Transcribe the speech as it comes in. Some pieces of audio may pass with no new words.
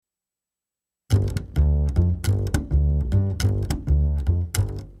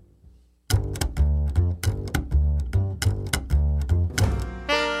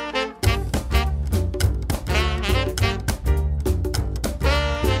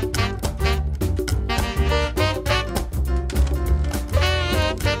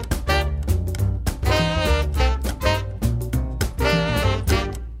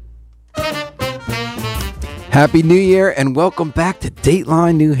Happy New Year and welcome back to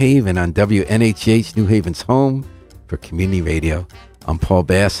Dateline New Haven on WNHH, New Haven's home for community radio. I'm Paul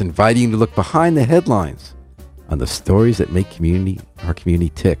Bass, inviting you to look behind the headlines on the stories that make our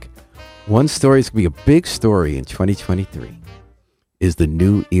community tick. One story is going to be a big story in 2023 is the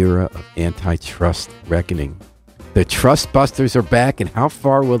new era of antitrust reckoning. The trust busters are back, and how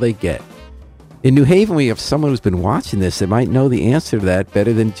far will they get? In New Haven, we have someone who's been watching this that might know the answer to that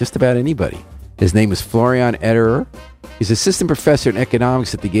better than just about anybody. His name is Florian Ederer. He's assistant professor in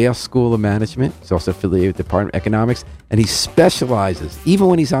economics at the Yale School of Management. He's also affiliated with the Department of Economics, and he specializes, even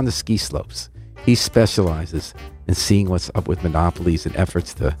when he's on the ski slopes, he specializes in seeing what's up with monopolies and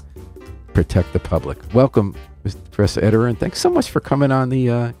efforts to protect the public. Welcome, Mr. Professor Ederer, and thanks so much for coming on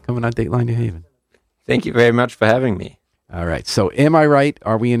Dateline New Haven. Thank you very much for having me. All right. So, am I right?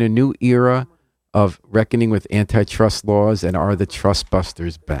 Are we in a new era of reckoning with antitrust laws, and are the trust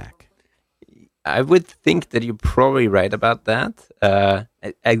busters back? I would think that you're probably right about that.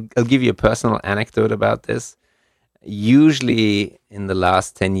 I'll give you a personal anecdote about this. Usually in the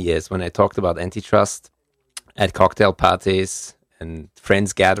last 10 years, when I talked about antitrust at cocktail parties and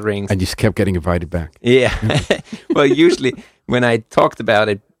friends gatherings. And you just kept getting invited back. Yeah. Well, usually when I talked about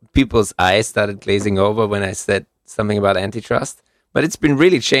it, people's eyes started glazing over when I said something about antitrust. But it's been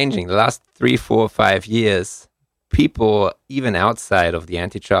really changing. The last 3, 4, 5 years, people, even outside of the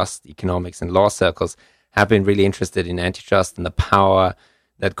antitrust, economics, and law circles, have been really interested in antitrust and the power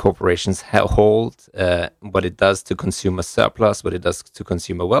that corporations hold, what it does to consumer surplus, what it does to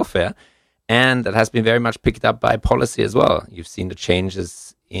consumer welfare. And that has been very much picked up by policy as well. You've seen the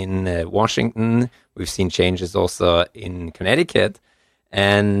changes in Washington. We've seen changes also in Connecticut.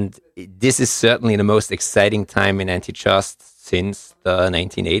 And this is certainly the most exciting time in antitrust since the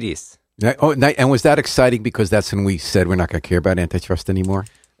 1980s. And was that exciting because that's when we said we're not going to care about antitrust anymore?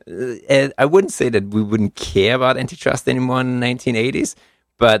 I wouldn't say that we wouldn't care about antitrust anymore in the 1980s,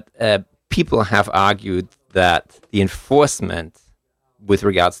 but people have argued that the enforcement with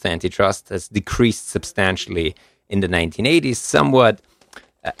regards to antitrust has decreased substantially in the 1980s, somewhat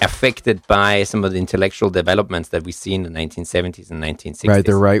affected by some of the intellectual developments that we see in the 1970s and 1960s. Right,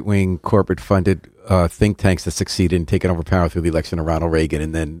 the right-wing corporate-funded think tanks that succeeded in taking over power through the election of Ronald Reagan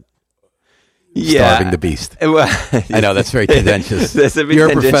and then starving the beast. Well, I know, that's very tendentious. You're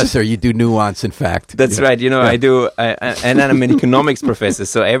a professor. You do nuance, in fact. That's right. I do. And I'm an economics professor,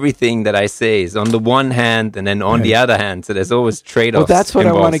 so everything that I say is on the one hand and then on the other hand. So there's always trade-offs. Well, that's what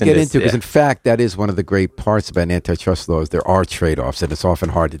I want to get into, because in fact, that is one of the great parts about antitrust laws. There are trade-offs, and it's often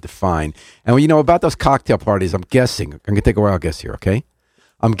hard to define. And about those cocktail parties, I'm guessing, I'm going to take a wild guess here, okay?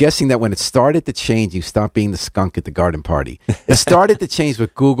 I'm guessing that when it started to change, you stopped being the skunk at the garden party. It started to change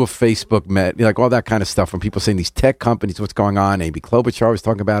with Google, Facebook, all that kind of stuff. When people saying these tech companies, what's going on? Amy Klobuchar was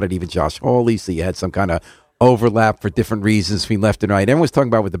talking about it, even Josh Hawley. So you had some kind of overlap for different reasons between left and right. Everyone was talking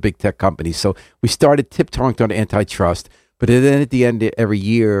about with the big tech companies. So we started tiptoeing toward antitrust. But then at the end of every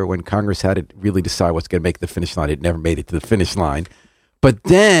year, when Congress had to really decide what's going to make the finish line, it never made it to the finish line. But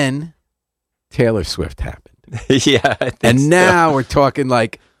then Taylor Swift happened. Yeah, and now we're talking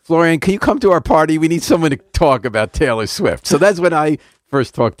like, Florian, can you come to our party? We need someone to talk about Taylor Swift. So that's when I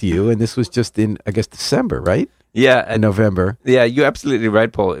first talked to you, and this was just in, I guess, December, right? Yeah. In November. Yeah, you're absolutely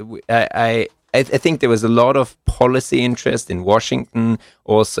right, Paul. I think there was a lot of policy interest in Washington,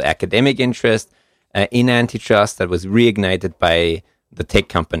 also academic interest in antitrust that was reignited by the tech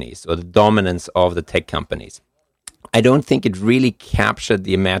companies or the dominance of the tech companies. I don't think it really captured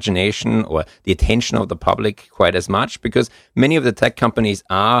the imagination or the attention of the public quite as much, because many of the tech companies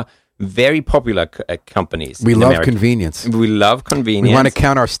are very popular companies. We love convenience. We love convenience. We want to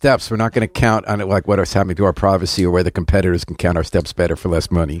count our steps. We're not going to count on it like what is happening to our privacy or where the competitors can count our steps better for less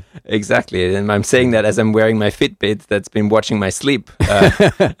money. Exactly. And I'm saying that as I'm wearing my Fitbit that's been watching my sleep.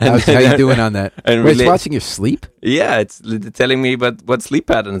 How you doing on that? It's watching your sleep? Yeah, it's telling me what sleep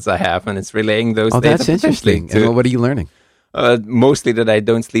patterns I have, and it's relaying those data. That's interesting. And what are you learning? Mostly that I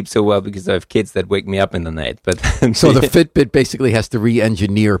don't sleep so well because I have kids that wake me up in the night. But so the Fitbit basically has to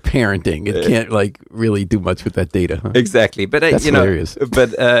re-engineer parenting. It can't really do much with that data. Huh? Exactly. But that's hilarious.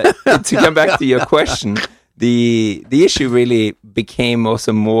 But to come back to your question, the issue really became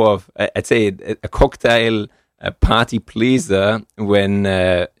also more of I'd say a cocktail party pleaser when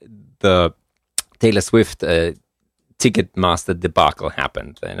the Taylor Swift Ticketmaster debacle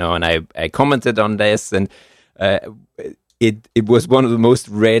happened. And I commented on this and. It was one of the most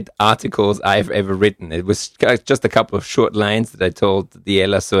read articles I've ever written. It was just a couple of short lines that I told the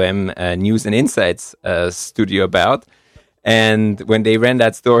LSOM News and Insights studio about. And when they ran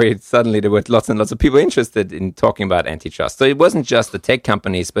that story, suddenly there were lots and lots of people interested in talking about antitrust. So it wasn't just the tech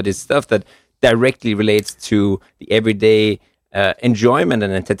companies, but it's stuff that directly relates to the everyday enjoyment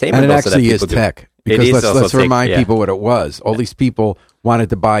and entertainment. And it also actually that is people tech. do. Because It is also let's tech, remind yeah. people what it was. All these people wanted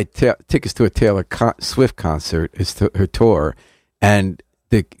to buy tickets to a Taylor Swift concert, her tour, and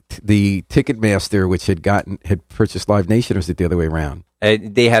the Ticketmaster, which had purchased Live Nation, or was it the other way around?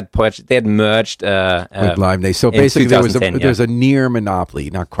 They had merged With Live Nation. So in basically, there's 2010, a near monopoly,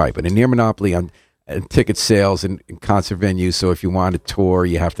 not quite, but a near monopoly on ticket sales and concert venues. So if you want a tour,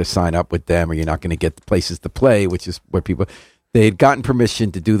 you have to sign up with them, or you're not going to get the places to play, which is what people. They had gotten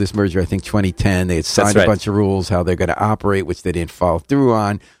permission to do this merger, I think, 2010. They had signed a bunch of rules how they're going to operate, which they didn't follow through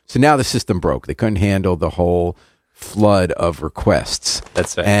on. So now the system broke. They couldn't handle the whole flood of requests.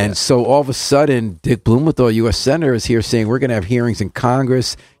 That's right. And so all of a sudden, Dick Blumenthal, U.S. Senator, is here saying, we're going to have hearings in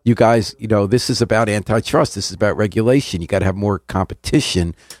Congress. You guys, this is about antitrust. This is about regulation. You got to have more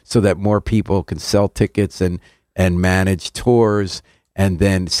competition so that more people can sell tickets and manage tours and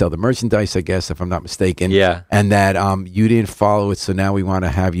then sell the merchandise, I guess, if I'm not mistaken. Yeah. And that you didn't follow it, so now we want to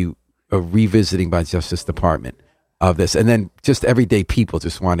have you revisiting by Justice Department of this. And then just everyday people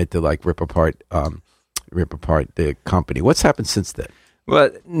just wanted to rip apart the company. What's happened since then? Well,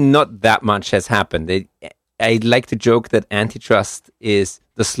 not that much has happened. I like to joke that antitrust is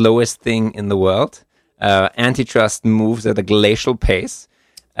the slowest thing in the world. Antitrust moves at a glacial pace.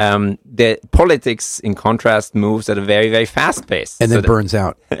 The politics, in contrast, moves at a very, very fast pace. And then burns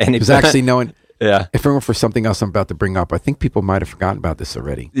out. And Because actually, yeah. If it weren't for something else I'm about to bring up, I think people might have forgotten about this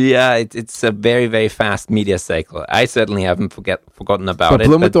already. Yeah, it's a very, very fast media cycle. I certainly haven't forgotten about But it.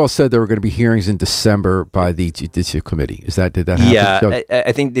 Blumenthal said there were going to be hearings in December by the Judicial Committee. Did that happen? Yeah,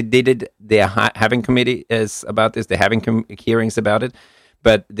 I think they did. They are having committees about this. They're having hearings about it.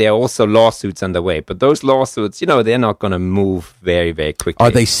 But there are also lawsuits underway. But those lawsuits, they're not going to move very, very quickly.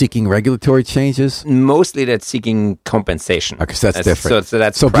 Are they seeking regulatory changes? Mostly they're seeking compensation. Okay, so that's different. So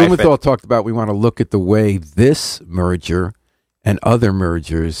that's so private. Blumenthal talked about we want to look at the way this merger and other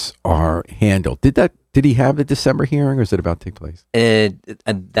mergers are handled. Did he have the December hearing, or is it about to take place?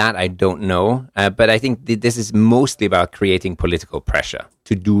 That I don't know. But I think this is mostly about creating political pressure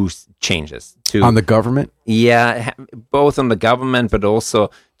to do changes. On the government? Yeah, both on the government, but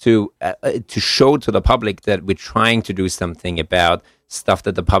also to show to the public that we're trying to do something about stuff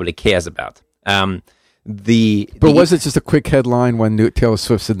that the public cares about. But was it just a quick headline when Taylor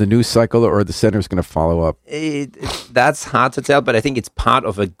Swift's in the news cycle, or the Senator's going to follow up? That's hard to tell, but I think it's part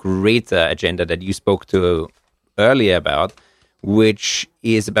of a greater agenda that you spoke to earlier about, which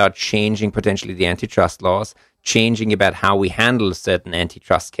is about changing potentially the antitrust laws, changing about how we handle certain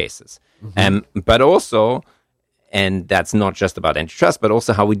antitrust cases. But also, and that's not just about antitrust, but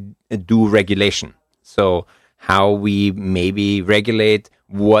also how we do regulation. So how we maybe regulate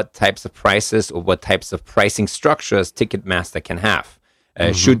what types of prices or what types of pricing structures Ticketmaster can have.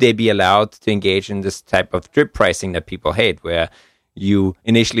 Should they be allowed to engage in this type of drip pricing that people hate, where you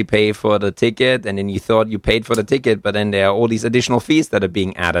initially pay for the ticket and then you thought you paid for the ticket, but then there are all these additional fees that are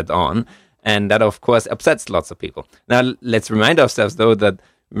being added on. And that, of course, upsets lots of people. Now, let's remind ourselves, though, that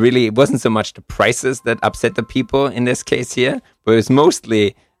really it wasn't so much the prices that upset the people in this case here, but it was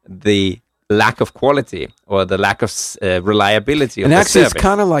mostly the lack of quality or the lack of reliability of and the actually service. It's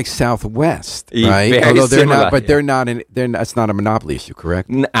kind of like Southwest, right? Very Although they're similar, not, but yeah. they're not. It's not a monopoly issue,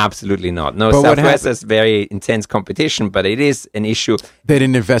 correct? Absolutely not. No, But what Southwest happened- has very intense competition, but it is an issue. They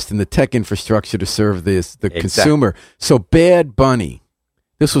didn't invest in the tech infrastructure to serve the consumer. So Bad Bunny,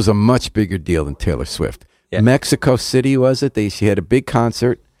 this was a much bigger deal than Taylor Swift. Yeah. Mexico City, was it? She had a big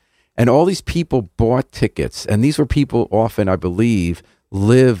concert, and all these people bought tickets. And these were people often, I believe,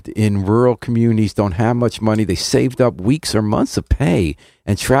 lived in rural communities, don't have much money. They saved up weeks or months of pay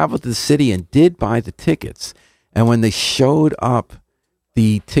and traveled to the city and did buy the tickets. And when they showed up,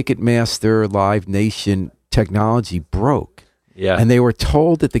 the Ticketmaster Live Nation technology broke. Yeah. And they were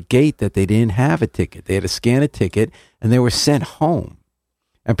told at the gate that they didn't have a ticket. They had to scan a ticket, and they were sent home.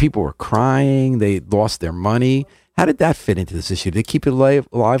 And people were crying. They lost their money. How did that fit into this issue? Did they keep it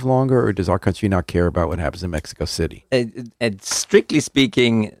alive longer, or does our country not care about what happens in Mexico City? Strictly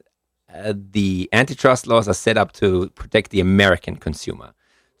speaking, the antitrust laws are set up to protect the American consumer.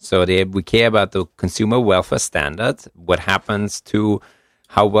 So we care about the consumer welfare standard, what happens to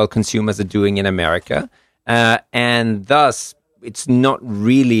how well consumers are doing in America. And thus, it's not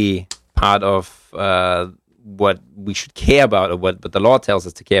really part of what we should care about, or what the law tells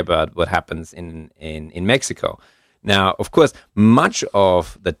us to care about, what happens in Mexico. Now, of course, much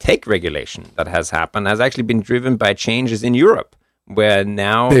of the tech regulation that has happened has actually been driven by changes in Europe, where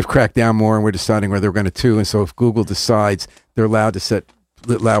now They've cracked down more, and we're deciding whether we're going to too. And so if Google decides they're allowed to set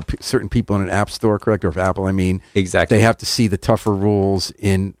allow certain people in an app store, correct? Or if Apple, I mean, Exactly. they have to see the tougher rules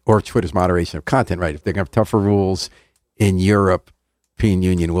or Twitter's moderation of content, right? If they're going to have tougher rules in European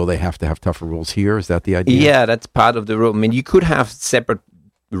Union, will they have to have tougher rules here? Is that the idea? Yeah, that's part of the rule. I mean, you could have separate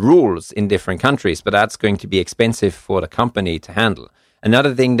rules in different countries, but that's going to be expensive for the company to handle.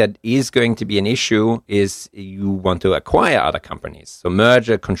 Another thing that is going to be an issue is you want to acquire other companies. So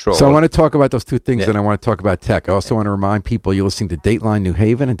merger control. So I want to talk about those two things, and I want to talk about tech. I also want to remind people you're listening to Dateline New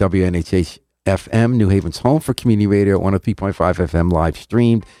Haven and WNHH FM, New Haven's home for community radio at 103.5 FM, live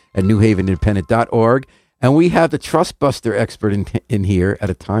streamed at newhavenindependent.org. And we have the Trustbuster expert in here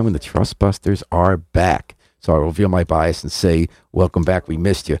at a time when the Trustbusters are back. So I'll reveal my bias and say, welcome back. We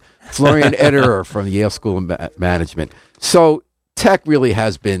missed you. Florian Ederer from the Yale School of Management. So tech really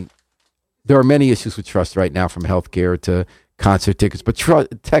has been, there are many issues with trust right now, from healthcare to concert tickets, but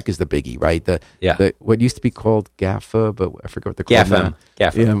tech is the biggie, right? The what used to be called GAFA, but I forget what they're called now.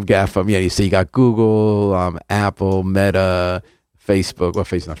 GAFAM. Yeah, you see, you got Google, Apple, Meta, Facebook. Well, not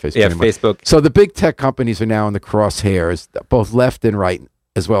Facebook anymore. Facebook. So the big tech companies are now in the crosshairs, both left and right,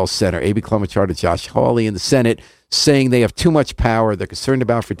 as well as center. A.B. Klobuchar to Josh Hawley in the Senate, saying they have too much power. They're concerned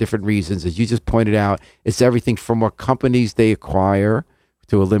about for different reasons. As you just pointed out, it's everything from what companies they acquire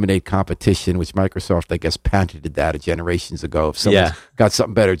to eliminate competition, which Microsoft, I guess, patented that generations ago. If someone's got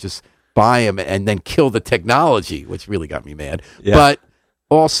something better, just buy them and then kill the technology, which really got me mad. Yeah. But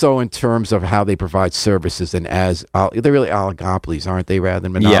also in terms of how they provide services, and they're really oligopolies, aren't they, rather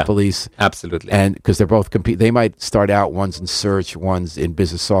than monopolies? Yeah, absolutely. And because they're both they might start out, one's in search, one's in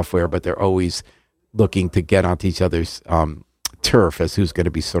business software, but they're always looking to get onto each other's turf as who's going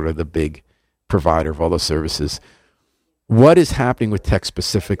to be sort of the big provider of all those services. What is happening with tech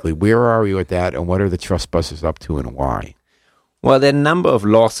specifically? Where are we with that, and what are the Trustbusters up to, and why? Well, there are a number of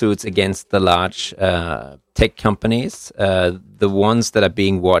lawsuits against the large tech companies. The ones that are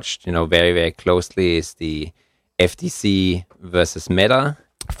being watched, very, very closely is the FTC versus Meta.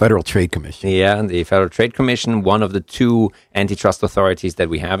 Federal Trade Commission. Yeah, the Federal Trade Commission, one of the two antitrust authorities that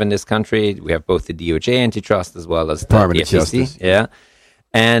we have in this country. We have both the DOJ antitrust as well as the Department of FTC. Justice. Yeah.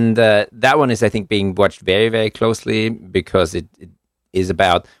 And that one is, I think, being watched very, very closely because it is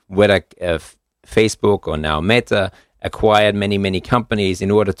about whether Facebook or now Meta acquired many, many companies in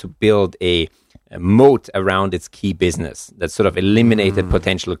order to build a moat around its key business that sort of eliminated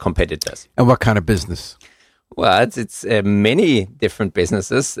potential competitors. And what kind of business? Well, it's many different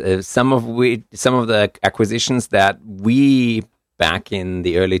businesses. Some of the acquisitions that we back in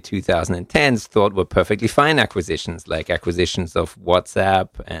the early 2010s thought were perfectly fine acquisitions, like acquisitions of WhatsApp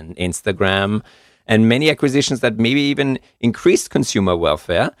and Instagram, and many acquisitions that maybe even increased consumer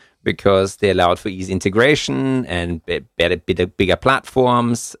welfare because they allowed for easy integration and bigger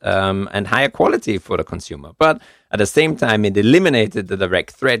platforms and higher quality for the consumer. But at the same time, it eliminated the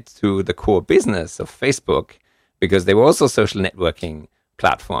direct threat to the core business of Facebook because they were also social networking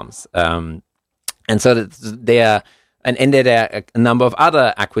platforms. And so there are a number of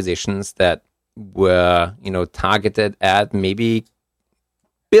other acquisitions that were, targeted at maybe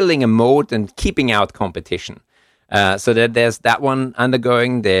building a moat and keeping out competition. So that there's that one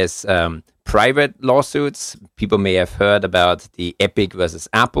undergoing. There's private lawsuits. People may have heard about the Epic versus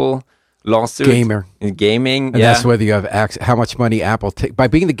Apple lawsuit. Gaming. And that's whether you have access, how much money Apple by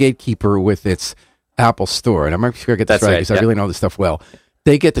being the gatekeeper with its Apple Store. And I'm not sure I get this right because I really know this stuff well.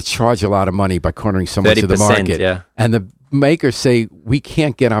 They get to charge a lot of money by cornering so much of the market. Yeah. And the makers say, we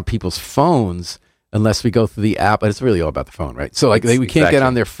can't get on people's phones unless we go through the app. And it's really all about the phone, right? So we can't get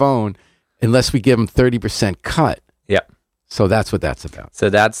on their phone unless we give them 30% cut. Yeah. So that's what that's about. So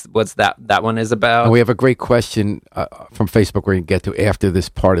that's what that one is about. And we have a great question from Facebook we're going to get to after this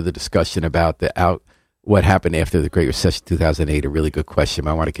part of the discussion about what happened after the Great Recession 2008. A really good question.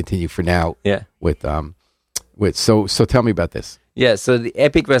 I want to continue for now. Yeah. So tell me about this. Yeah. So the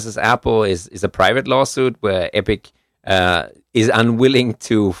Epic versus Apple is a private lawsuit where Epic is unwilling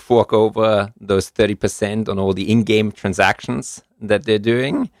to fork over those 30% on all the in-game transactions that they're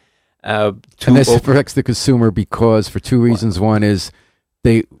doing. And this affects the consumer because for two reasons. One is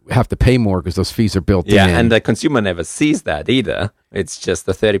they have to pay more because those fees are built in. Yeah, and the consumer never sees that either. It's just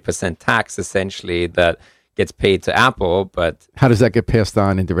the 30% tax essentially that gets paid to Apple, but how does that get passed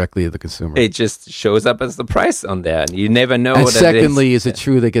on indirectly to the consumer? It just shows up as the price on there, and you never know. And secondly, is it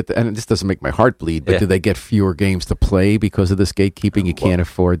true they get? And this doesn't make my heart bleed, but do they get fewer games to play because of this gatekeeping? You can't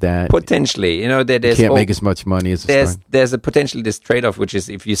afford that. Potentially, you can't make as much money as there's a potentially this trade-off, which is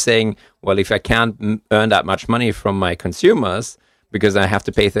if you're saying, well, if I can't earn that much money from my consumers because I have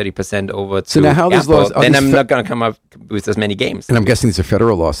to pay 30% over to Apple, then I'm not going to come up with as many games. And I'm guessing these are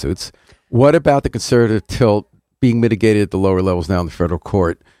federal lawsuits. What about the conservative tilt being mitigated at the lower levels now in the federal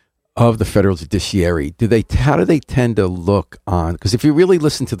court of the federal judiciary, how do they tend to look on? Because if you really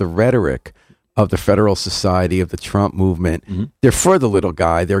listen to the rhetoric of the Federal Society, of the Trump movement, they're for the little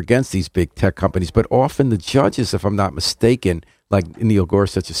guy. They're against these big tech companies. But often the judges, if I'm not mistaken, like Neil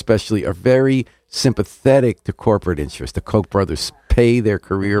Gorsuch especially, are very sympathetic to corporate interests. The Koch brothers pay their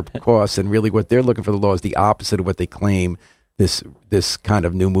career costs, and really what they're looking for the law is the opposite of what they claim this kind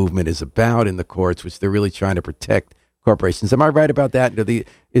of new movement is about in the courts, which they're really trying to protect corporations. Am I right about that?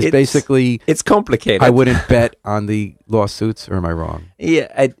 It's complicated. I wouldn't bet on the lawsuits, or am I wrong?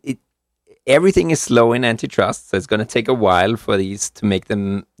 Yeah, everything is slow in antitrust, so it's going to take a while for these to make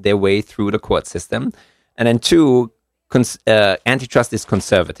their way through the court system. And then two, antitrust is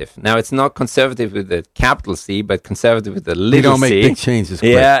conservative. Now, it's not conservative with the capital C, but conservative with the little C. You don't make big changes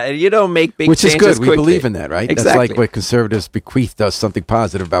quick. Yeah, you don't make big changes quickly. Which is good. Quickly. We believe in that, right? Exactly. That's like what conservatives bequeath us, something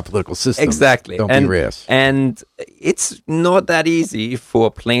positive about political systems. Exactly. Don't be rash. And it's not that easy for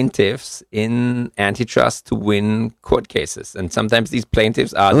plaintiffs in antitrust to win court cases. And sometimes these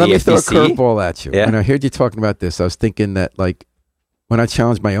plaintiffs are Let the me FTC. throw a curveball at you. Yeah. When I heard you talking about this, I was thinking that, like, when I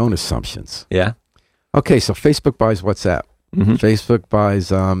challenged my own assumptions. Yeah. Okay, so Facebook buys WhatsApp. Facebook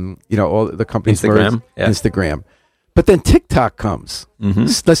buys, all the companies. Instagram. But then TikTok comes.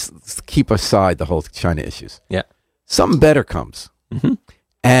 Let's keep aside the whole China issues. Yeah. Something better comes.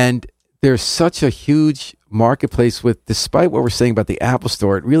 And there's such a huge marketplace despite what we're saying about the Apple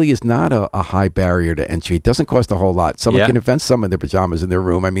Store, it really is not a high barrier to entry. It doesn't cost a whole lot. Someone can invent some in their pajamas in their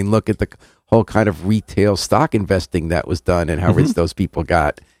room. I mean, look at the whole kind of retail stock investing that was done and how rich those people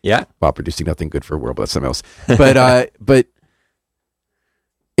got. Yeah. While producing nothing good for the world, but that's something else. But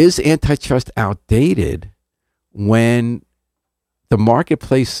is antitrust outdated when the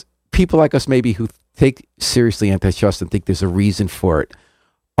marketplace, people like us maybe who take seriously antitrust and think there's a reason for it,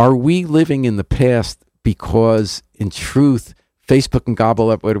 are we living in the past because in truth, Facebook can gobble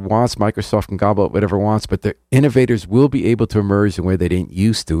up what it wants, Microsoft can gobble up whatever it wants, but the innovators will be able to emerge in a way they didn't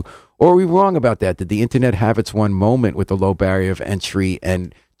used to? Or are we wrong about that? Did the internet have its one moment with the low barrier of entry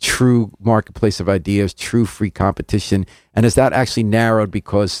and true marketplace of ideas, true free competition? And is that actually narrowed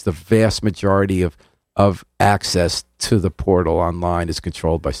because the vast majority of access to the portal online is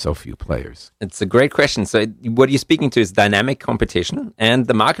controlled by so few players? It's a great question. So what you're speaking to is dynamic competition, and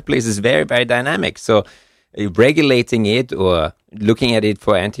the marketplace is very, very dynamic. So regulating it or looking at it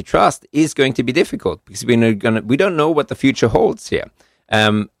for antitrust is going to be difficult because we don't know what the future holds here.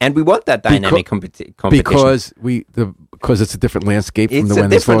 And we want that dynamic competition because it's a different landscape from when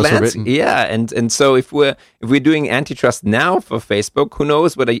these laws were written. Yeah, and so if we're doing antitrust now for Facebook, who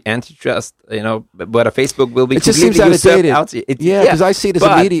knows what a antitrust, what a Facebook will be. It just seems outdated. Because I see it as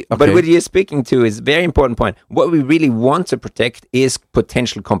immediate. Okay. But what you're speaking to is a very important point. What we really want to protect is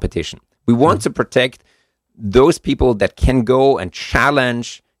potential competition. We want to protect those people that can go and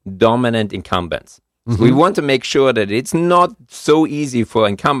challenge dominant incumbents. So we want to make sure that it's not so easy for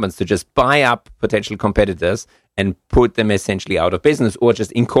incumbents to just buy up potential competitors and put them essentially out of business, or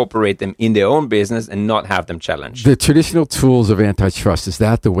just incorporate them in their own business and not have them challenged. The traditional tools of antitrust, is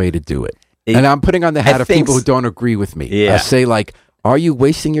that the way to do it? And I'm putting on the hat of people who don't agree with me. Yeah. I say, like, are you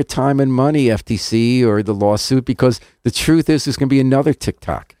wasting your time and money, FTC, or the lawsuit? Because the truth is there's going to be another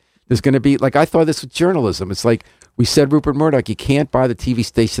TikTok. There's going to be, like, I thought this with journalism. It's like, we said, Rupert Murdoch, you can't buy the TV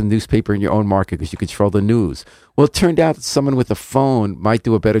station, newspaper in your own market because you control the news. Well, it turned out that someone with a phone might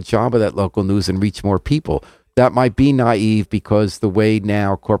do a better job of that local news and reach more people. That might be naive because the way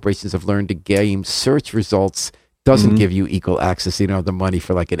now corporations have learned to game search results doesn't give you equal access, the money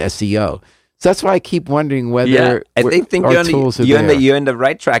for like an SEO. So that's why I keep wondering whether I think our tools are there. You're on the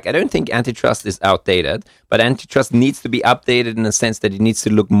right track. I don't think antitrust is outdated, but antitrust needs to be updated in the sense that it needs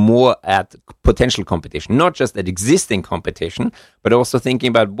to look more at potential competition, not just at existing competition, but also thinking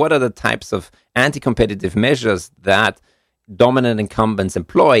about what are the types of anti-competitive measures that dominant incumbents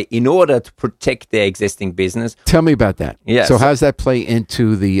employ in order to protect their existing business. Tell me about that. Yeah, so how does that play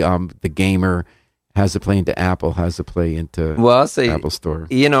into the gamer? How does it play into Apple? How does it play into Apple Store?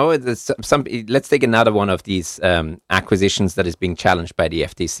 Let's take another one of these acquisitions that is being challenged by the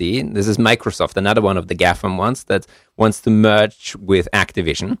FTC. This is Microsoft, another one of the GAFAM ones that wants to merge with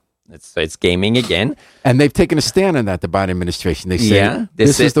Activision. It's gaming again. And they've taken a stand on that, the Biden administration. They say,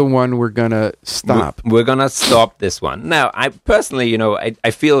 this is the one we're going to stop. We're going to stop this one. Now, I personally,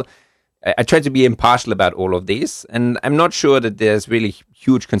 I feel I try to be impartial about all of these, and I'm not sure that there's really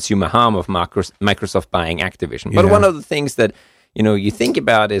huge consumer harm of Microsoft buying Activision. But one of the things that you think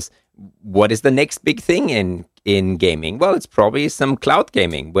about is, what is the next big thing in gaming? Well, it's probably some cloud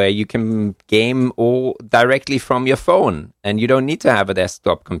gaming where you can game all directly from your phone, and you don't need to have a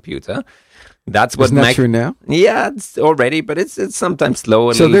desktop computer. That's what Isn't that true now? Yeah, it's already, but it's sometimes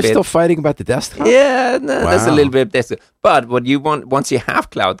slow. So they're still fighting about the desktop? Yeah, no, there's a little bit of desktop. But what you want, once you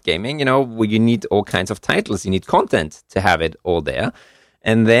have cloud gaming, you need all kinds of titles. You need content to have it all there.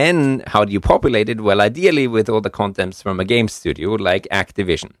 And then how do you populate it? Well, ideally with all the contents from a game studio like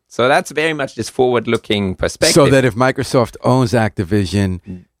Activision. So that's very much this forward-looking perspective. So that if Microsoft owns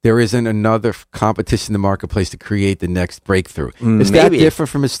Activision, there isn't another competition in the marketplace to create the next breakthrough. Is that different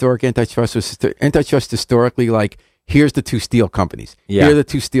from historic antitrust? Was antitrust historically like, here's the two steel companies. Yeah. Here are the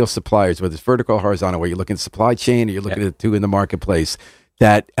two steel suppliers, whether it's vertical or horizontal, where you're looking at supply chain or you're looking at the two in the marketplace.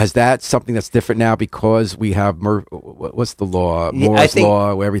 Is that something that's different now because we have, what's the law? Moore's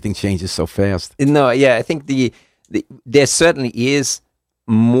law, where everything changes so fast? No, yeah, I think there certainly is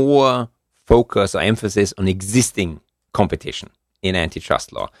more focus or emphasis on existing competition in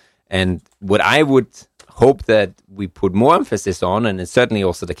antitrust law. And what I would hope that we put more emphasis on, and it's certainly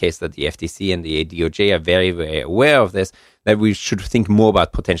also the case that the FTC and the DOJ are very, very aware of this, that we should think more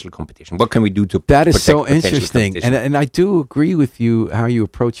about potential competition. What can we do to That is so interesting. And I do agree with you how you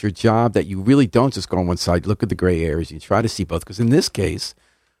approach your job, that you really don't just go on one side, look at the gray areas, you try to see both. Because in this case,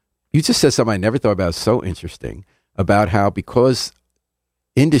 you just said something I never thought about, so interesting, about how because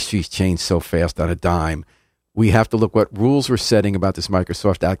industries change so fast on a dime, we have to look what rules we're setting about this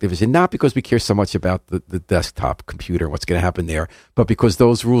Microsoft Activision, not because we care so much about the desktop computer, what's going to happen there, but because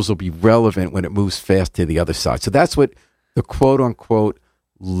those rules will be relevant when it moves fast to the other side. So that's what the quote-unquote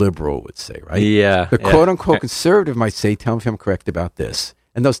liberal would say, right? Yeah. The quote-unquote conservative might say, tell me if I'm correct about this.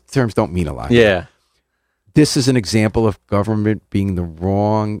 And those terms don't mean a lot. Yeah. This is an example of government being the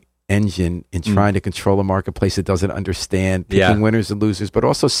wrong engine in trying to control a marketplace that doesn't understand, picking winners and losers, but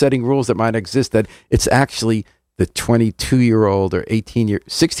also setting rules that might exist, that it's actually the 22-year-old or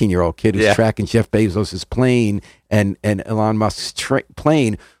 16-year-old kid who's tracking Jeff Bezos' plane and Elon Musk's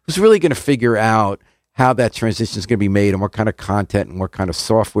plane, who's really going to figure out how that transition is going to be made and what kind of content and what kind of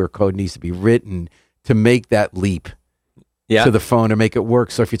software code needs to be written to make that leap to the phone and make it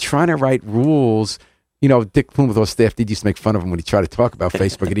work. So if you're trying to write rules, Dick Plume with all staff did used to make fun of him when he tried to talk about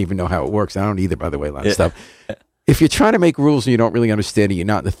Facebook. He didn't even know how it works. I don't either, by the way, a lot of stuff. If you're trying to make rules and you don't really understand it, you're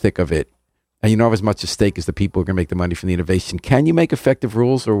not in the thick of it, and you don't have as much at stake as the people who are going to make the money from the innovation, can you make effective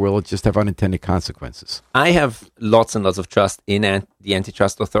rules, or will it just have unintended consequences? I have lots and lots of trust in the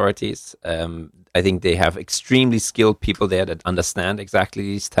antitrust authorities. I think they have extremely skilled people there that understand exactly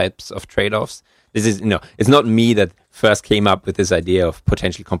these types of trade-offs. This is, it's not me that first came up with this idea of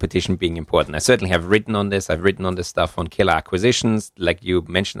potential competition being important. I certainly have written on this. I've written on this stuff on killer acquisitions, like you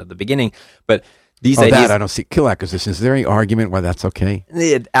mentioned at the beginning. But these ideas, I don't see killer acquisitions. Is there any argument why that's okay?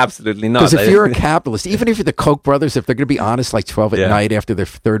 Absolutely not. Because if you're a capitalist, even if you're the Koch brothers, if they're going to be honest, like 12 at night after their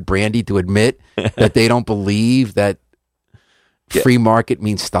third brandy, to admit that they don't believe that free market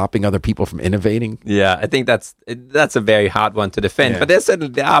means stopping other people from innovating. Yeah, I think that's a very hard one to defend. But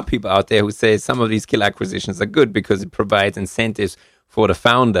there are people out there who say some of these killer acquisitions are good because it provides incentives for the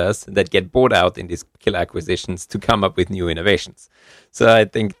founders that get bought out in these killer acquisitions to come up with new innovations. So I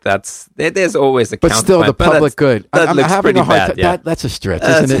think there's always a but still the public good. I'm having a hard time. That's a stretch,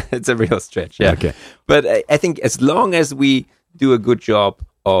 isn't it? It's a real stretch. Yeah. Okay. But I think as long as we do a good job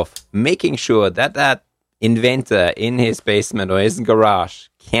of making sure that inventor in his basement or his garage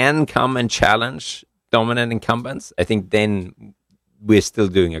can come and challenge dominant incumbents, I think then we're still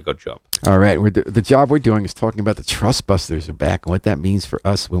doing a good job. All right. The job we're doing is talking about the trust busters are back and what that means for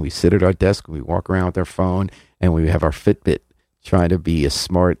us when we sit at our desk, when we walk around with our phone, and we have our Fitbit, trying to be as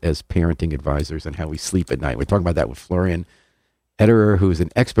smart as parenting advisors and how we sleep at night. We're talking about that with Florian Ederer, who is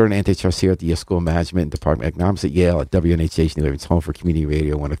an expert in antitrust here at the Yale School of Management and Department of Economics at Yale at WNHH New Haven's home for Community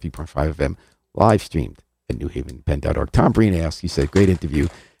Radio 103.5 FM, live streamed at newhavenpenn.org. Tom Breen asked, you said, great interview.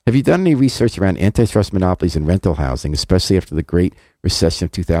 Have you done any research around antitrust monopolies in rental housing, especially after the Great Recession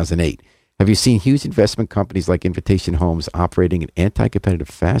of 2008? Have you seen huge investment companies like Invitation Homes operating in anti-competitive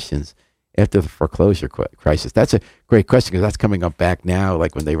fashions after the foreclosure crisis? That's a great question because that's coming up back now,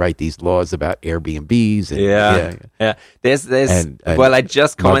 like when they write these laws about Airbnbs. And, yeah. I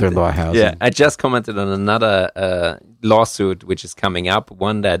just commented. Mother-in-law housing. Yeah, I just commented on another lawsuit which is coming up.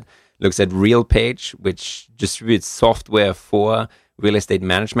 One that looks at RealPage, which distributes software for real estate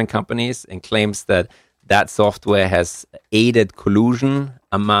management companies, and claims that software has aided collusion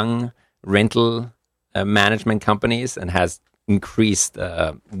among rental management companies and has increased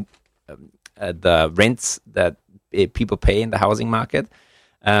the rents that people pay in the housing market.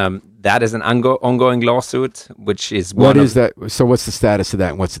 That is an ongoing lawsuit, which is what is that? So what's the status of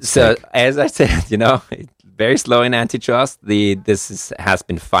that? And what's it? So as I said, very slow in antitrust. This has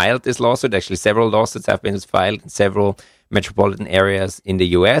been filed. This lawsuit, actually, several lawsuits have been filed in several metropolitan areas in the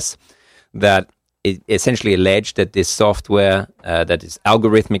U.S. that it essentially alleged that this software, that is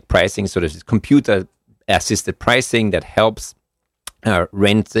algorithmic pricing, so this is computer-assisted pricing that helps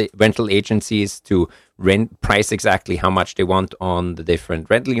rental agencies to price exactly how much they want on the different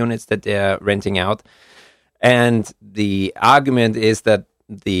rental units that they're renting out. And the argument is that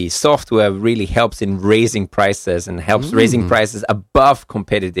the software really helps in raising prices and helps raising prices above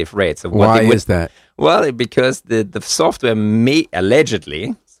competitive rates. Of what Why is that? Well, because the software may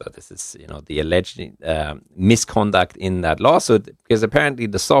allegedly, so this is the alleged misconduct in that lawsuit, because apparently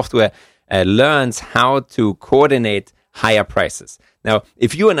the software learns how to coordinate higher prices. Now,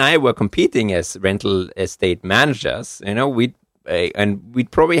 if you and I were competing as rental estate managers,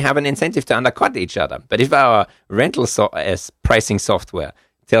 we'd probably have an incentive to undercut each other. But if our rental pricing software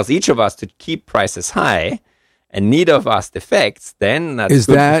tells each of us to keep prices high and neither of us defects, then that's Is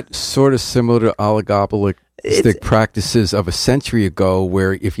that sort of similar to oligopolistic practices of a century ago,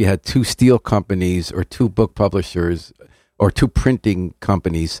 where if you had two steel companies or two book publishers or two printing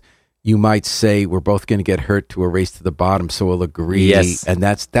companies, you might say we're both going to get hurt to a race to the bottom, so we'll agree. Yes. And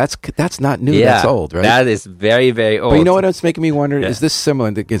that's not new. That's old, right? That is very, very old. But you know what it's making me wonder? Is this similar,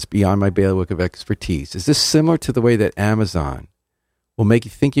 and it gets beyond my bailiwick of expertise, is this similar to the way that Amazon will make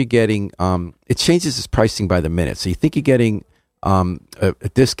you think you're getting, it changes its pricing by the minute. So you think you're getting a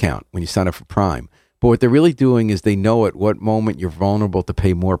discount when you sign up for Prime. But what they're really doing is they know at what moment you're vulnerable to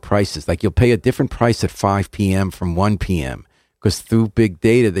pay more prices. Like you'll pay a different price at 5 p.m. from 1 p.m., because through big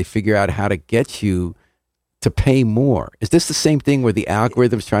data, they figure out how to get you to pay more. Is this the same thing where the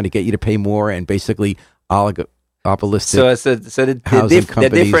algorithm's trying to get you to pay more and basically oligopolistic So the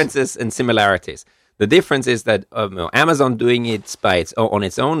differences and similarities. The difference is that Amazon doing it on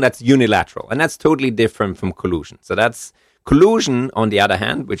its own, that's unilateral. And that's totally different from collusion. So that's collusion, on the other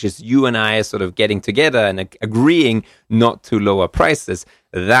hand, which is you and I sort of getting together and agreeing not to lower prices.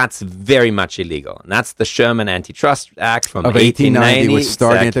 That's very much illegal. And that's the Sherman Antitrust Act from 1890. Which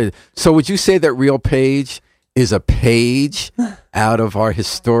started So would you say that RealPage is a page out of our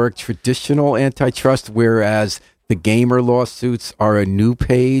historic traditional antitrust, whereas the gamer lawsuits are a new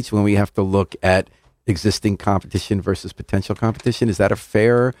page when we have to look at existing competition versus potential competition? Is that a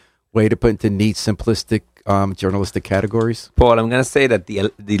fair way to put into neat, simplistic journalistic categories? Paul, I'm going to say that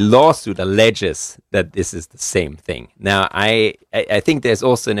the lawsuit alleges that this is the same thing. Now, I think there's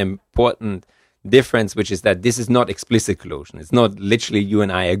also an important difference, which is that this is not explicit collusion. It's not literally you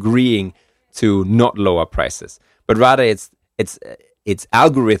and I agreeing to not lower prices, but rather it's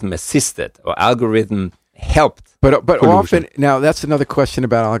algorithm assisted or algorithm helped. But often, now that's another question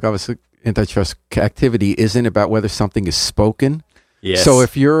about obviously antitrust activity isn't about whether something is spoken. Yes. So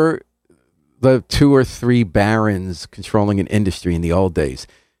if you're the 2 or 3 barons controlling an industry in the old days,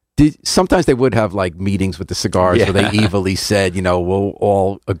 sometimes they would have like meetings with the cigars where they evilly said, we'll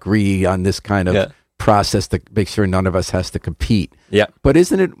all agree on this kind of process to make sure none of us has to compete. Yeah. But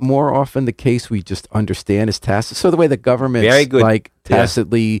isn't it more often the case we just understand is tacit? So the way the government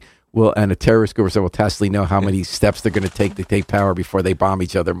tacitly will, and a terrorist group will tacitly know how many steps they're going to take power before they bomb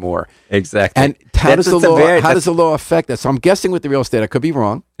each other more. Exactly. And how does the law affect that? So I'm guessing with the real estate, I could be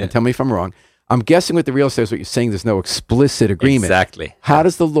wrong, and tell me if I'm wrong. I'm guessing with the real estate is what you're saying, there's no explicit agreement. Exactly. How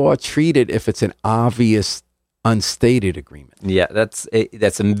does the law treat it if it's an obvious, unstated agreement? Yeah, that's a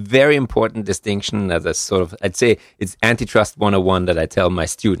very important distinction. That is sort of, I'd say it's antitrust 101 that I tell my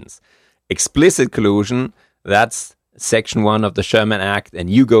students. Explicit collusion, that's Section 1 of the Sherman Act, and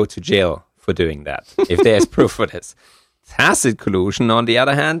you go to jail for doing that if there's proof for this. Tacit collusion, on the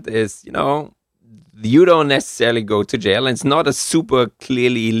other hand, is, you don't necessarily go to jail, and it's not a super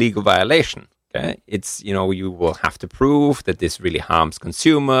clearly illegal violation. Okay, it's you will have to prove that this really harms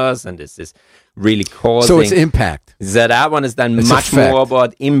consumers and this is really causing. So it's impact. That one is done much more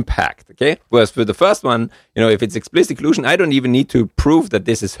about impact. Okay, whereas for the first one, if it's explicit collusion, I don't even need to prove that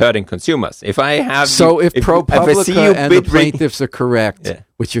this is hurting consumers. If I have if ProPublica and the plaintiffs are correct,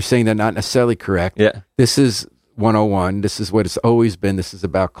 which you're saying they're not necessarily correct. Yeah, this is 101. This is what it's always been. This is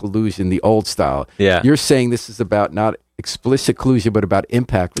about collusion, the old style. Yeah, you're saying this is about not explicit collusion, but about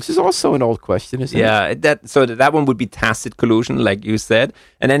impact, which is also an old question, isn't it? Yeah, that one would be tacit collusion, like you said,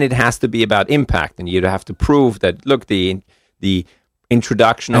 and then it has to be about impact, and you'd have to prove that. Look, the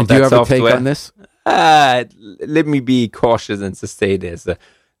introduction of that software. Do you have a take on this? Let me be cautious and to say this. There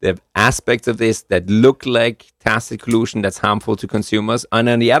are aspects of this that look like tacit collusion that's harmful to consumers, and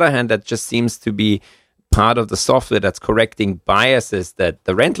on the other hand, that just seems to be part of the software that's correcting biases that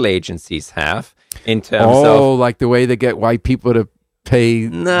the rental agencies have in terms of... like the way they get white people to pay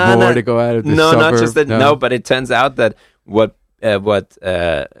more to go out of the suburb. Not just that. No, but it turns out that what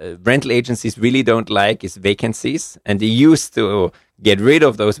rental agencies really don't like is vacancies, and they used to get rid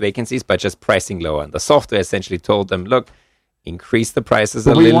of those vacancies by just pricing lower. And the software essentially told them, look, increase the prices a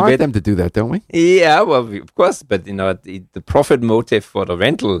little bit. We want them to do that, don't we? Yeah, well, of course. But, the profit motive for the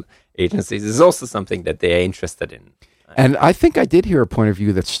rental agencies is also something that they are interested in. And I think I did hear a point of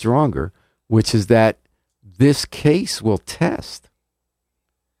view that's stronger, which is that this case will test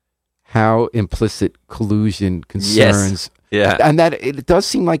how implicit collusion concerns. Yes. Yeah. And that it does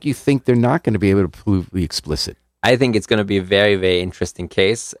seem like you think they're not going to be able to prove the explicit. I think it's going to be a very, very interesting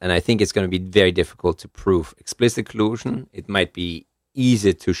case, and I think it's going to be very difficult to prove explicit collusion. It might be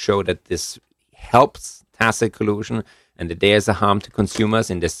easier to show that this helps tacit collusion and that there is a harm to consumers,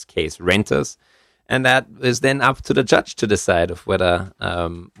 in this case, renters. And that is then up to the judge to decide of whether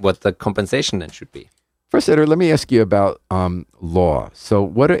what the compensation then should be. First, Edward, let me ask you about law. So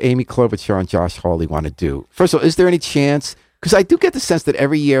what do Amy Klobuchar and Josh Hawley want to do? First of all, is there any chance? Because I do get the sense that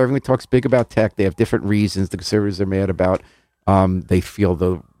every year everyone talks big about tech. They have different reasons. The conservatives are mad about they feel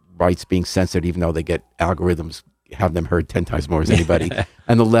the rights being censored, even though they get algorithms, have them heard 10 times more as anybody.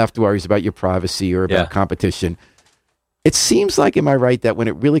 And the left worries about your privacy or about competition. It seems like, am I right, that when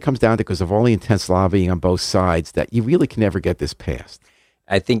it really comes down to, because of all the intense lobbying on both sides, that you really can never get this passed?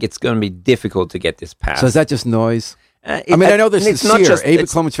 I think it's going to be difficult to get this passed. So is that just noise? I know this is sincere. Amy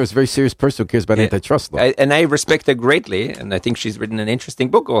Klobuchar is a very serious person who cares about antitrust law. And I respect her greatly, and I think she's written an interesting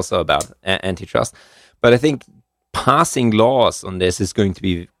book also about antitrust. But I think passing laws on this is going to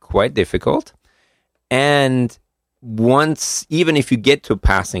be quite difficult. And even if you get to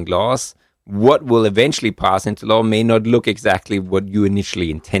passing laws, what will eventually pass into law may not look exactly what you initially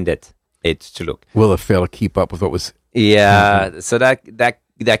intended it to look. Will it fail to keep up with what was... Yeah, so that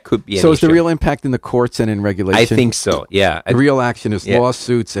could be an So is issue. the real impact in the courts and in regulation? I think so, yeah. The real action is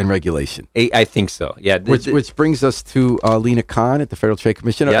lawsuits and regulation. I think so, yeah. Which brings us to Lena Khan at the Federal Trade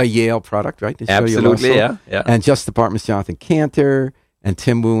Commission, a Yale product, right? Absolutely, yeah. And Justice Department's Jonathan Kanter and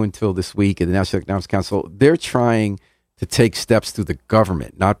Tim Wu until this week at the National Economics Council. They're trying to take steps through the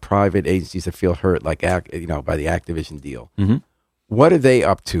government, not private agencies that feel hurt, like by the Activision deal. Mm-hmm. What are they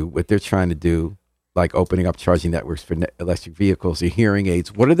up to? What they're trying to do? Like opening up charging networks for electric vehicles or hearing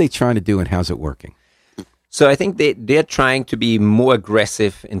aids. What are they trying to do, and how's it working? So I think they're trying to be more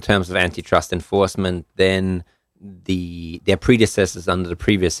aggressive in terms of antitrust enforcement than their predecessors under the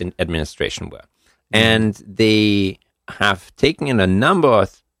previous administration were. And they have taken a number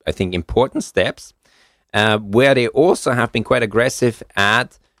of, I think, important steps where they also have been quite aggressive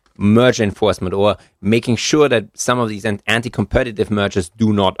at merger enforcement, or making sure that some of these anti-competitive mergers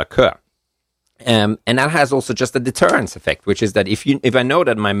do not occur. And that has also just a deterrence effect, which is that if I know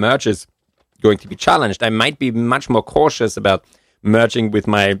that my merger is going to be challenged, I might be much more cautious about merging with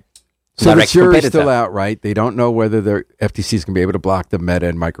my so direct the jury's competitor. Still out, right? They don't know whether the FTC is going to be able to block the Meta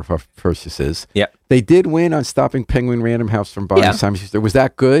and Microsoft purchases. Yeah, they did win on stopping Penguin Random House from buying Simon Schuster. Was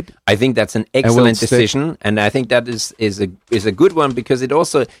that good? I think that's an excellent decision, and I think that is a good one, because it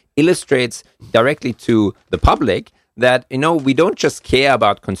also illustrates directly to the public that, we don't just care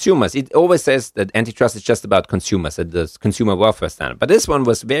about consumers. It always says that antitrust is just about consumers, at the consumer welfare standard. But this one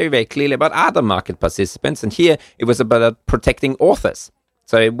was very, very clearly about other market participants. And here it was about protecting authors.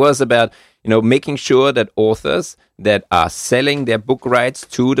 So it was about, making sure that authors that are selling their book rights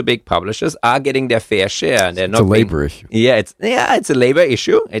to the big publishers are getting their fair share. And they're it's a labor issue. Yeah, it's a labor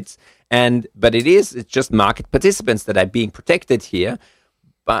issue. It's just market participants that are being protected here.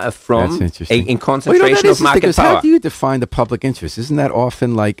 From in concentration of market power. How do you define the public interest? Isn't that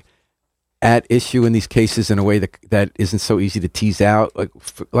often like at issue in these cases in a way that isn't so easy to tease out?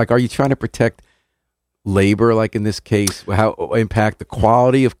 Like, are you trying to protect labor, like in this case, how impact the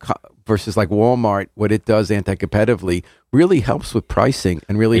quality of versus like Walmart, what it does anti-competitively really helps with pricing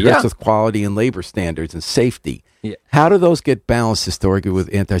and really helps with quality and labor standards and safety. Yeah. How do those get balanced historically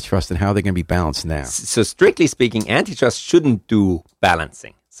with antitrust, and how are they going to be balanced now? So strictly speaking, antitrust shouldn't do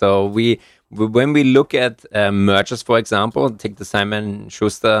balancing. So when we look at mergers, for example, take the Simon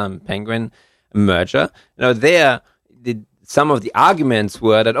Schuster and Penguin merger, some of the arguments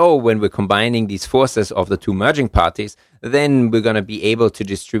were that, when we're combining these forces of the two merging parties, then we're going to be able to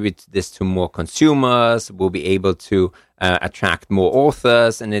distribute this to more consumers, we'll be able to attract more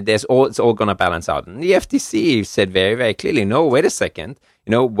authors, and it's all going to balance out. And the FTC said very, very clearly, no, wait a second.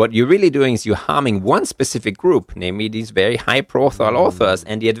 What you're really doing is you're harming one specific group, namely these very high-profile authors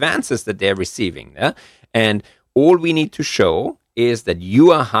and the advances that they're receiving. Yeah? And all we need to show is that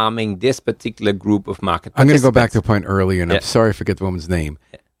you are harming this particular group of market participants. I'm going to go back to a point earlier, and I'm sorry I forget the woman's name.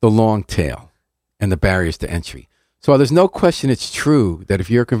 The long tail and the barriers to entry. So there's no question it's true that if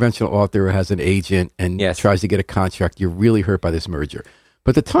you're a conventional author who has an agent and tries to get a contract, you're really hurt by this merger.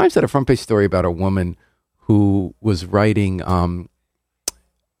 But the Times had a front page story about a woman who was writing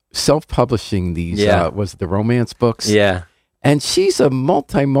self-publishing these, was it the romance books? Yeah. And she's a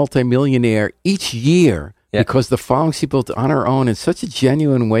multi-millionaire each year because the following she built on her own in such a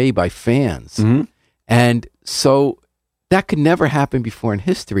genuine way by fans. Mm-hmm. And so that could never happen before in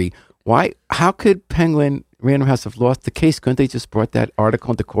history. Why? How could Penguin Random House have lost the case? Couldn't they just brought that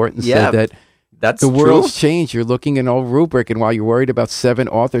article into court and said that that's the true. world's changed? You're looking at an old rubric, and while you're worried about 7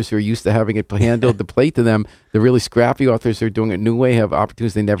 authors who are used to having it handled the plate to them, the really scrappy authors who are doing it a new way have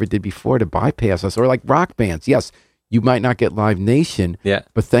opportunities they never did before to bypass us. Or like rock bands. Yes, you might not get Live Nation,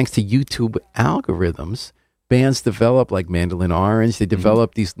 but thanks to YouTube algorithms, bands develop like Mandolin Orange. They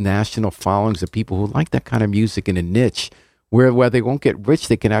develop these national followings of people who like that kind of music in a niche where they won't get rich,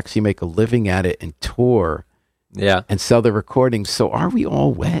 they can actually make a living at it and tour and sell their recordings. So are we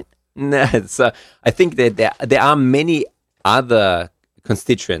all wet? No, I think that there are many other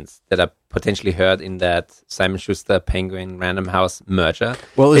constituents that are potentially hurt in that Simon Schuster Penguin Random House merger.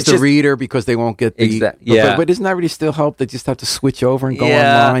 Well, it's the reader because they won't get the... But doesn't that really still help? They just have to switch over and go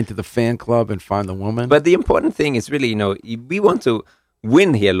online to the fan club and find the woman? But the important thing is really, we want to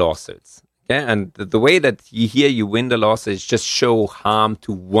win here lawsuits. Okay? And the way that you win the lawsuits just show harm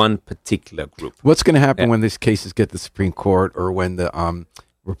to one particular group. What's going to happen when these cases get to the Supreme Court or when the...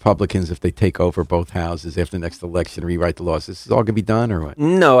 Republicans, if they take over both houses after the next election, rewrite the laws, this is all going to be done, or what?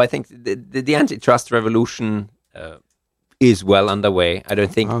 No, I think the antitrust revolution is well underway. I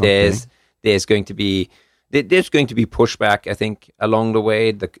don't think there's going to be pushback. I think along the way,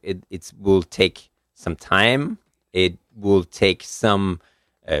 it will take some time. It will take some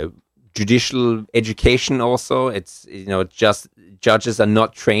judicial education. Also, it's just judges are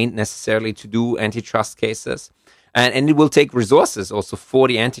not trained necessarily to do antitrust cases. And it will take resources also for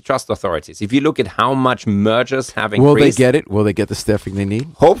the antitrust authorities. If you look at how much mergers have increased... Will they get it? Will they get the staffing they need?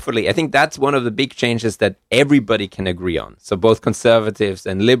 Hopefully. I think that's one of the big changes that everybody can agree on. So both conservatives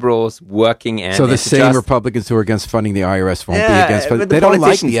and liberals working and... So the same Republicans who are against funding the IRS won't be against... But they don't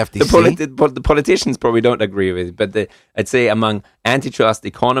like the FTC. The politicians probably don't agree with it. But I'd say among antitrust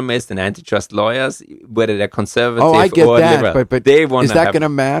economists and antitrust lawyers, whether they're conservative or liberal, but they want is that going to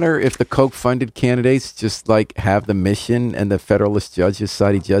matter if the Koch-funded candidates just like have the mission and the Federalist judges,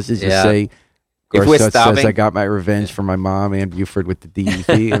 society judges, just say, Gorsuch says I got my revenge for my mom and Buford with the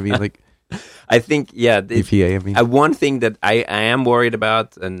DEP. I mean, like, I think, EPA. I mean, one thing that I am worried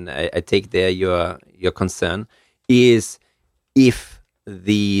about, and I take there your concern, is if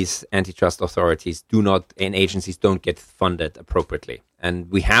these antitrust authorities and agencies don't get funded appropriately. And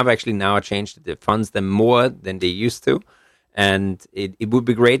we have actually now changed that funds them more than they used to. And it would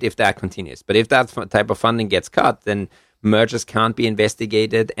be great if that continues. But if that type of funding gets cut, then mergers can't be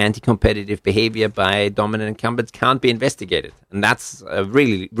investigated. Anti-competitive behavior by dominant incumbents can't be investigated. And that's a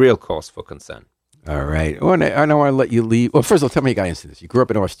really real cause for concern. All right. Oh, and I don't want to let you leave. Well, first of all, tell me you got into this. You grew up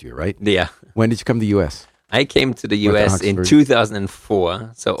in Austria, right? Yeah. When did you come to the U.S.? I came to the U.S. in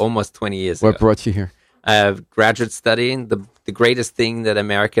 2004, so almost 20 years ago. What brought you here? Graduate studying. The greatest thing that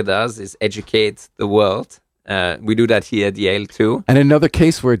America does is educate the world. We do that here at Yale too. And another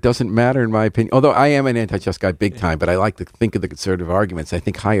case where it doesn't matter, in my opinion, although I am an antitrust guy big time, but I like to think of the conservative arguments. I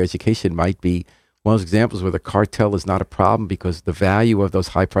think higher education might be one of those examples where the cartel is not a problem because the value of those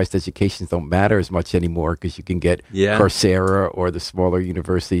high-priced educations don't matter as much anymore because you can get Coursera or the smaller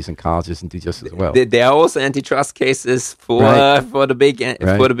universities and colleges and do just as well. There are also antitrust cases for the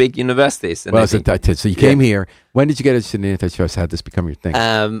big universities. And so you came here. When did you get interested in antitrust? How did this become your thing?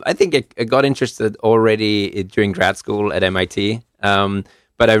 I think I got interested already during grad school at MIT,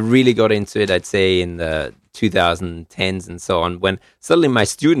 but I really got into it, I'd say, in the 2010s and so on, when suddenly my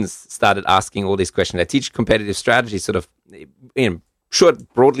students started asking all these questions. I teach competitive strategy, sort of,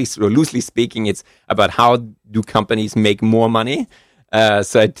 broadly or loosely speaking, it's about how do companies make more money.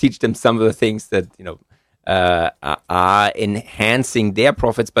 So I teach them some of the things that, are enhancing their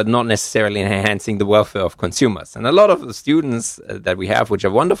profits, but not necessarily enhancing the welfare of consumers. And a lot of the students that we have, which are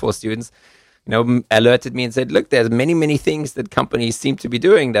wonderful students, alerted me and said, look, there's many, many things that companies seem to be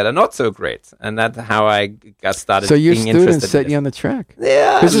doing that are not so great. And that's how I got started. So your students set you on the track.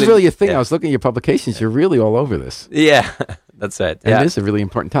 Yeah. This is really a thing. I was looking at your publications. You're really all over this. Yeah, that's right. And it is a really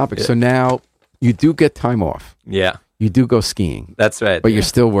important topic. Yeah. So now you do get time off. Yeah. You do go skiing. That's right. But you're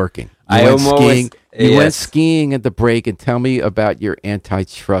still working. You went skiing at the break, and tell me about your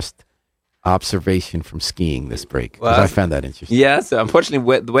antitrust observation from skiing this break, because I found that interesting. Yeah, so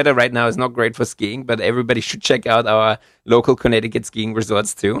unfortunately the weather right now is not great for skiing, but everybody should check out our local Connecticut skiing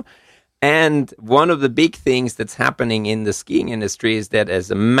resorts too. And one of the big things that's happening in the skiing industry is that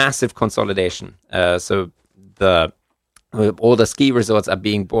there's a massive consolidation. So all the ski resorts are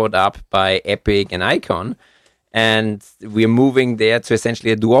being bought up by Epic and Icon, And we're moving there to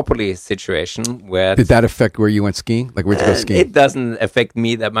essentially a duopoly situation where... Did that affect where you went skiing? Like, where'd you go skiing? It doesn't affect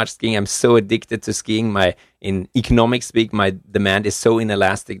me that much skiing. I'm so addicted to skiing. In economic speak, my demand is so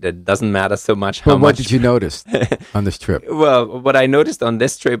inelastic that it doesn't matter so much how much... What did you notice on this trip? Well, what I noticed on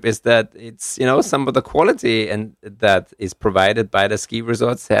this trip is that it's, some of the quality and that is provided by the ski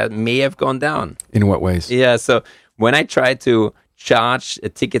resorts may have gone down. In what ways? Yeah, so when I tried to charge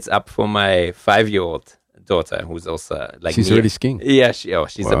tickets up for my 5-year-old daughter, who's also like she's already skiing. Yeah,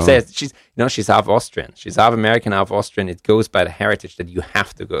 she's obsessed. She's half Austrian. She's half American, half Austrian. It goes by the heritage that you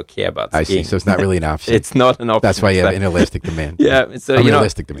have to go care about skiing. I see. So it's not really an option. It's not an option. That's why you have inelastic demand. Yeah. So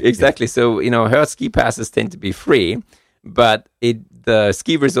inelastic demand. Exactly. Yeah. So her ski passes tend to be free, but the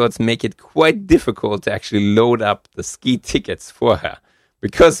ski resorts make it quite difficult to actually load up the ski tickets for her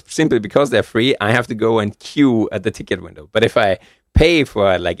because they're free. I have to go and queue at the ticket window. But if I pay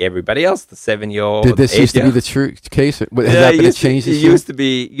for like everybody else, the 7-year-old. Did this used to be the true case? Has that been a change this year?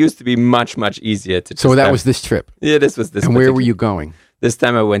 It used to be much easier to. So that was this trip. Yeah, this was this. And where were you going? This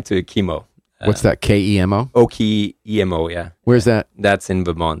time I went to Kemo. What's that? KEMO? OKEMO, yeah. Where's that? That's in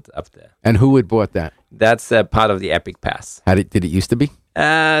Vermont, up there. And who had bought that? That's part of the Epic Pass. Did it used to be?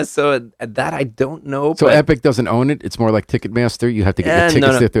 So that I don't know. So Epic doesn't own it. It's more like Ticketmaster. You have to get your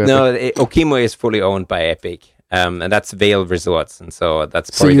tickets there. No, Okemo is fully owned by Epic. And that's Vail Resorts, and so that's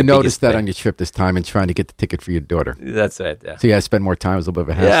probably the biggest. So you noticed that on your trip this time and trying to get the ticket for your daughter. That's right, yeah. So you had to spend more time. It was a little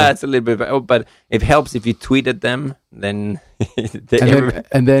bit of a hassle. Yeah, it's a little bit but it helps if you tweet at them, then...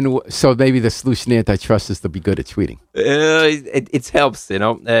 So maybe the solution to antitrust is to be good at tweeting. It helps,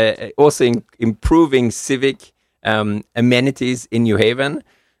 also improving civic amenities in New Haven.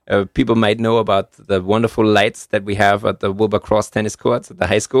 People might know about the wonderful lights that we have at the Wilbur Cross tennis courts at the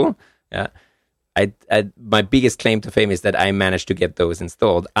high school. Yeah. My biggest claim to fame is that I managed to get those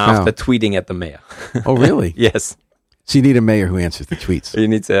installed after tweeting at the mayor. Oh, really? Yes. So you need a mayor who answers the tweets. You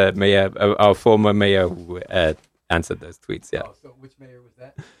need a mayor, our former mayor who answered those tweets, yeah. Oh, so which mayor was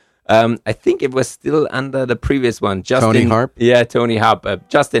that? I think it was still under the previous one. Justin, Tony Harp? Yeah, Tony Harp.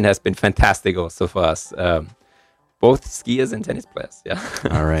 Justin has been fantastic also for us. Both skiers and tennis players, yeah.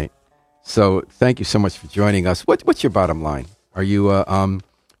 All right. So thank you so much for joining us. What's your bottom line? Are you,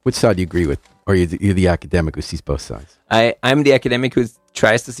 which side do you agree with? Or you're the academic who sees both sides? I'm the academic who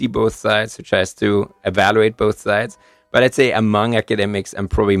tries to see both sides, who tries to evaluate both sides. But I'd say among academics, I'm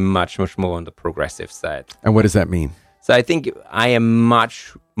probably much, much more on the progressive side. And what does that mean? So I think I am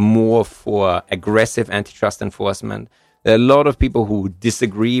much more for aggressive antitrust enforcement. There are a lot of people who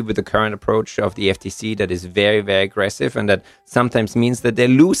disagree with the current approach of the FTC that is very, very aggressive and that sometimes means that they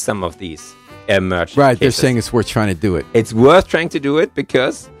lose some of these merchant Right, cases. They're saying it's worth trying to do it. It's worth trying to do it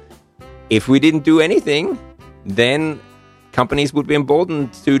because if we didn't do anything, then companies would be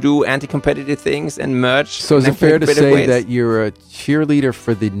emboldened to do anti-competitive things and merge. So is it fair to say that you're a cheerleader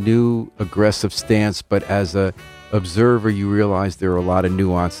for the new aggressive stance, but as a observer, you realize there are a lot of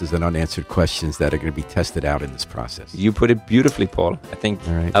nuances and unanswered questions that are going to be tested out in this process? You put it beautifully, Paul. I think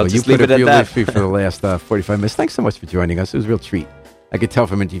all right. I'll just leave it at that. You put it beautifully for the last 45 minutes. Thanks so much for joining us. It was a real treat. I could tell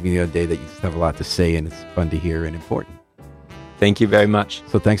from interviewing the other day that you just have a lot to say, and it's fun to hear and important. Thank you very much.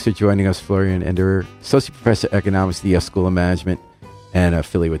 So thanks for joining us, Florian Enderer, Associate Professor of Economics at the Yale School of Management and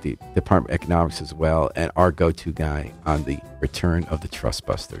affiliate with the Department of Economics as well, and our go-to guy on the return of the Trust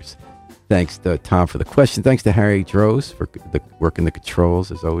Busters. Thanks to Tom for the question. Thanks to Harry Droz for working the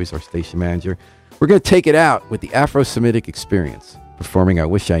controls, as always, our station manager. We're going to take it out with the Afro-Semitic Experience, performing I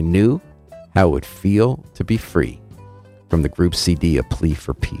Wish I Knew How It Would Feel to Be Free from the group CD, A Plea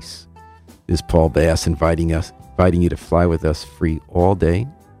for Peace. This is Paul Bass inviting you to fly with us free all day,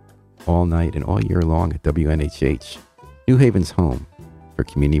 all night, and all year long at WNHH, New Haven's home for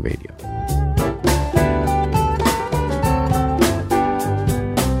community radio.